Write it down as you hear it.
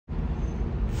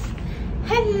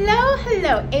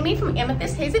Hello, Amy from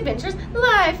Amethyst Haze Adventures,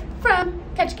 live from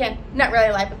Ketchikan. Not really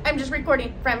live, I'm just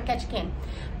recording from Ketchikan.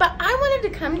 But I wanted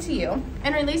to come to you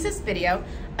and release this video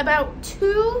about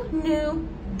 2 new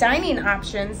dining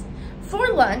options for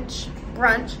lunch,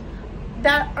 brunch,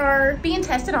 that are being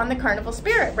tested on the Carnival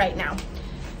Spirit right now.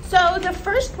 So the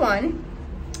first one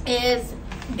is,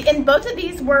 and both of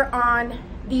these were on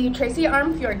the Tracy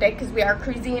Arm Fjord Day because we are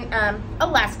cruising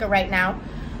Alaska right now.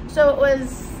 So it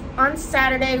was on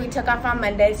Saturday, we took off on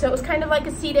Monday, so it was kind of like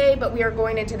a sea day, but we are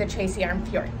going into the Tracy Arm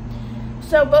Fjord.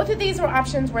 So both of these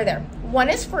options were there. One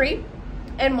is free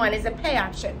and one is a pay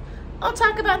option. I'll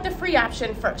talk about the free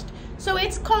option first. So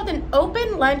it's called an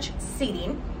open lunch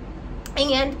seating,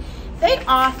 and they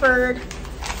offered,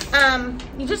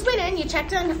 you just went in, you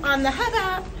checked in on the Hub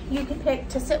app, you could pick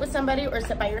to sit with somebody or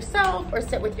sit by yourself or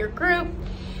sit with your group,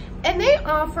 and they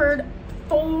offered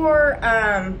four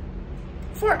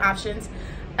options.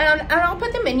 And I'll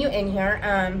put the menu in here,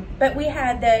 but we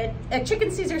had a chicken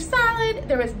Caesar salad,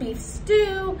 there was beef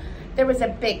stew, there was a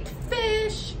baked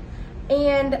fish,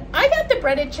 and I got the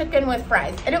breaded chicken with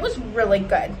fries, and it was really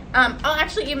good. I'll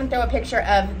actually even throw a picture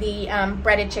of the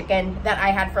breaded chicken that I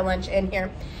had for lunch in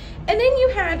here. And then you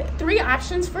had 3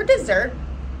 options for dessert,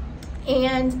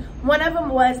 and one of them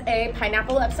was a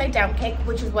pineapple upside down cake,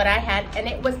 which is what I had, and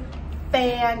it was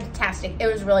fantastic. It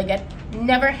was really good.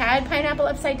 Never had pineapple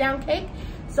upside down cake,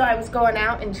 so I was going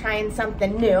out and trying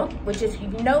something new, which if you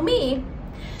know me,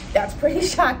 that's pretty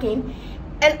shocking.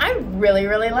 And I really,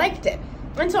 really liked it.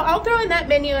 And so I'll throw in that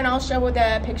menu and I'll show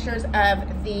the pictures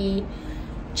of the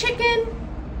chicken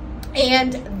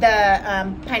and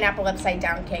the pineapple upside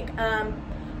down cake.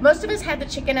 Most of us had the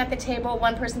chicken at the table.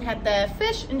 One person had the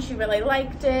fish and she really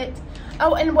liked it.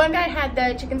 Oh, and one guy had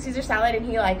the chicken Caesar salad and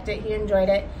he liked it, he enjoyed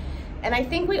it. And I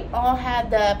think we all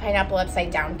had the pineapple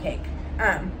upside down cake.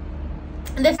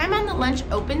 The time on the lunch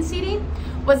open seating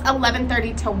was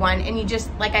 11:30 to 1, and you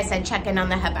just, like I said, check in on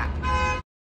the Hub app.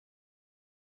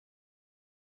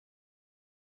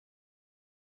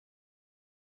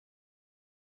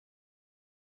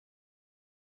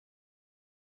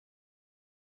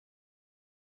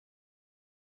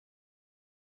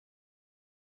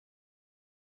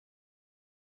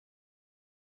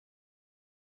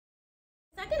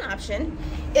 The second option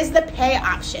is the pay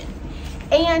option.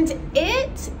 And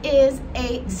it is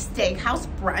a steakhouse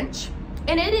brunch,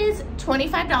 and it is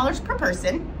 $25 per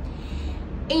person.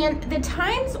 And the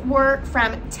times were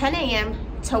from 10 a.m.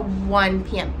 to 1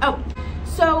 p.m. Oh,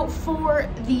 so for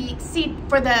the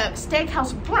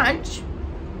steakhouse brunch,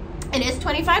 it is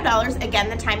 $25. Again,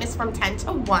 the time is from 10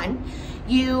 to 1.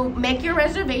 You make your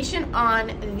reservation on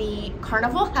the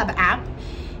Carnival Hub app,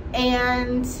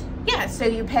 and yeah, so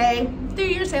you pay through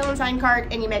your Sail and Sign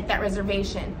card and you make that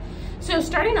reservation. So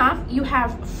starting off, you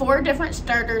have 4 different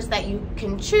starters that you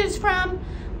can choose from.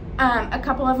 A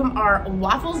couple of them are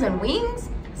waffles and wings,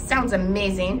 sounds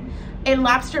amazing, a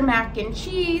lobster mac and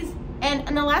cheese, and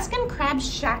an Alaskan crab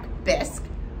shack bisque.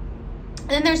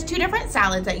 And then there's 2 different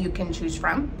salads that you can choose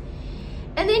from.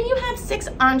 And then you have 6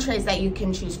 entrees that you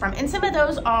can choose from. And some of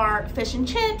those are fish and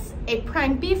chips, a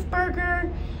prime beef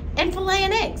burger, and filet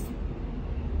and eggs.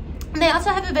 And they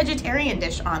also have a vegetarian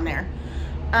dish on there,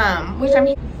 which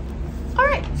I'm... All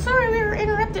right, sorry, we were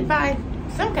interrupted by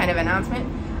some kind of announcement.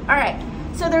 All right,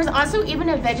 so there's also even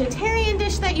a vegetarian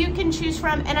dish that you can choose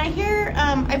from. And I hear,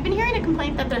 I've been hearing a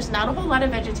complaint that there's not a whole lot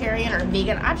of vegetarian or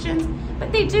vegan options, but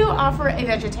they do offer a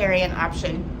vegetarian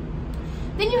option.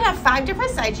 Then you have 5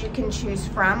 different sides you can choose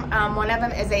from. One of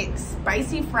them is a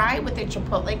spicy fry with a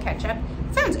chipotle ketchup.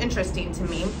 Sounds interesting to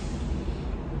me.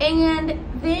 And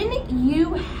then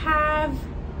you have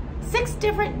 6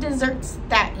 different desserts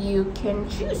that you can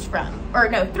choose from. Or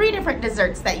no, 3 different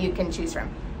desserts that you can choose from.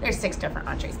 There's 6 different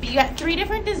entrees, but you got 3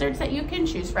 different desserts that you can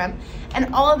choose from.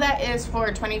 And all of that is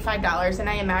for $25. And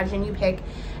I imagine you pick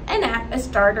a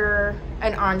starter,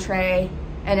 an entree,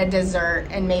 and a dessert,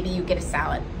 and maybe you get a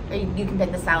salad. Or you can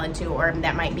pick the salad too, or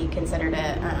that might be considered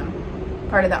a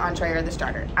part of the entree or the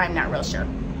starter. I'm not real sure.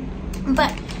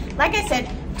 But like I said,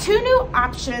 2 new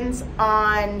options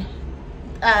on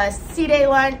sea day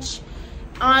lunch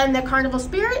on the Carnival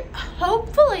Spirit.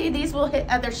 Hopefully these will hit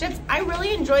other ships. I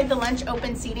really enjoyed the lunch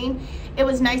open seating. It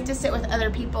was nice to sit with other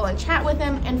people and chat with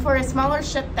them. And for a smaller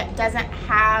ship that doesn't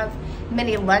have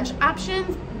many lunch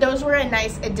options, those were a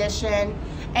nice addition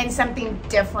and something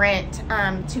different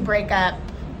to break up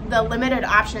the limited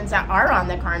options that are on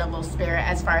the Carnival Spirit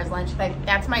as far as lunch. Like,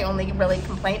 that's my only really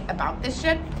complaint about this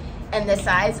ship and this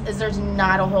size, is there's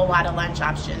not a whole lot of lunch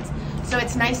options. So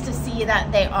it's nice to see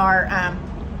that they are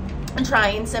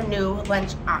trying some new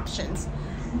lunch options.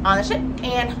 on the ship.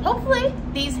 And hopefully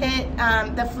these hit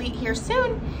the fleet here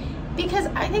soon, because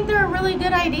I think they're a really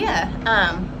good idea.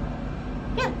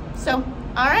 Yeah, so,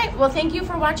 all right, well, thank you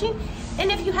for watching.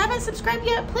 And if you haven't subscribed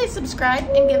yet, please subscribe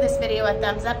and give this video a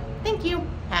thumbs up. Thank you.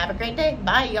 Have a great day.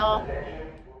 Bye, y'all.